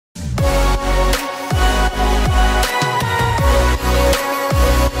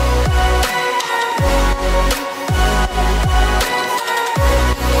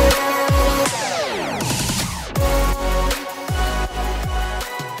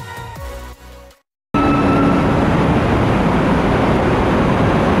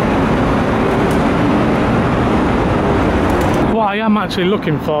I'm actually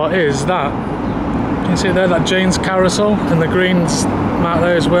looking for is that, you see there, that Jane's Carousel, and the green mark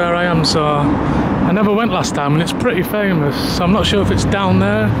there is where I am. So I never went last time, and it's pretty famous, so I'm not sure if it's down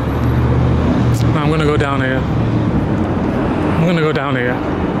there. No, I'm gonna go down here. I'm gonna go down here.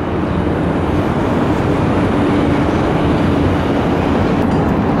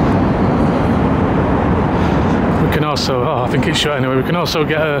 We can also, oh, I think it's shut anyway, we can also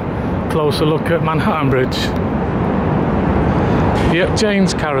get a closer look at Manhattan Bridge. Yep,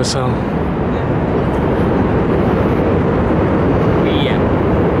 Jane's Carousel. Yeah.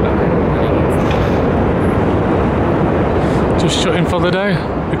 Just shutting for the day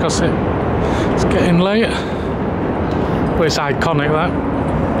because it's getting late. But it's iconic, that.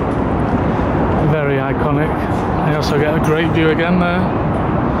 Very iconic. I also get a great view again there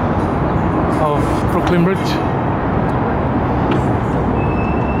of Brooklyn Bridge.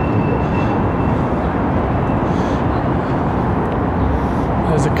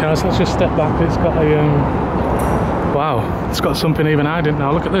 There's the carousel. Let's just step back. It's got a wow, it's got something even I didn't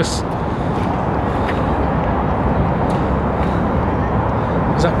know. Look at this.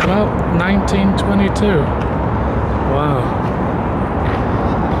 Does that come out? 1922. Wow.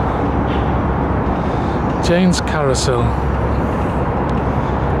 Jane's Carousel.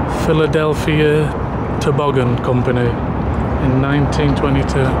 Philadelphia Toboggan Company in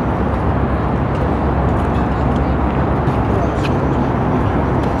 1922.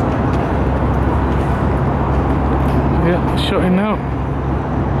 Yeah, shutting now.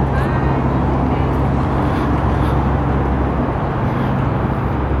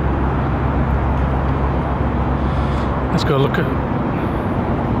 Let's go look at.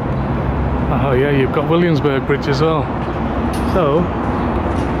 Oh yeah, you've got Williamsburg Bridge as well. So,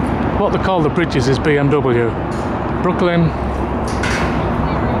 what they call the bridges is BMW. Brooklyn,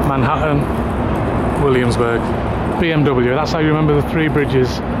 Manhattan, Williamsburg. BMW, that's how you remember the three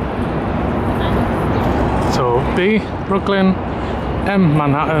bridges. So B, Brooklyn, M,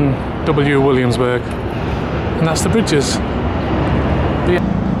 Manhattan, W, Williamsburg. And that's the bridges.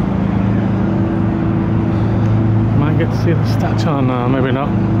 Might get to see the statue. Oh no, maybe not.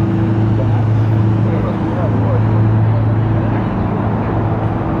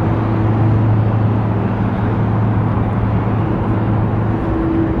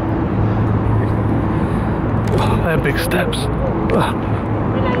 Oh, they're big steps.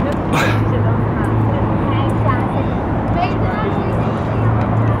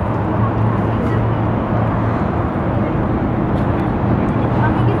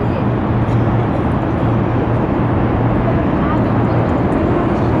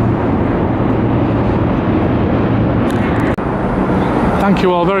 Thank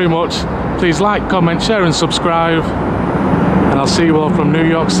you all very much. Please like, comment, share and subscribe, and I'll see you all from New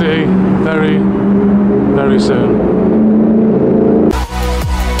York City very, very soon.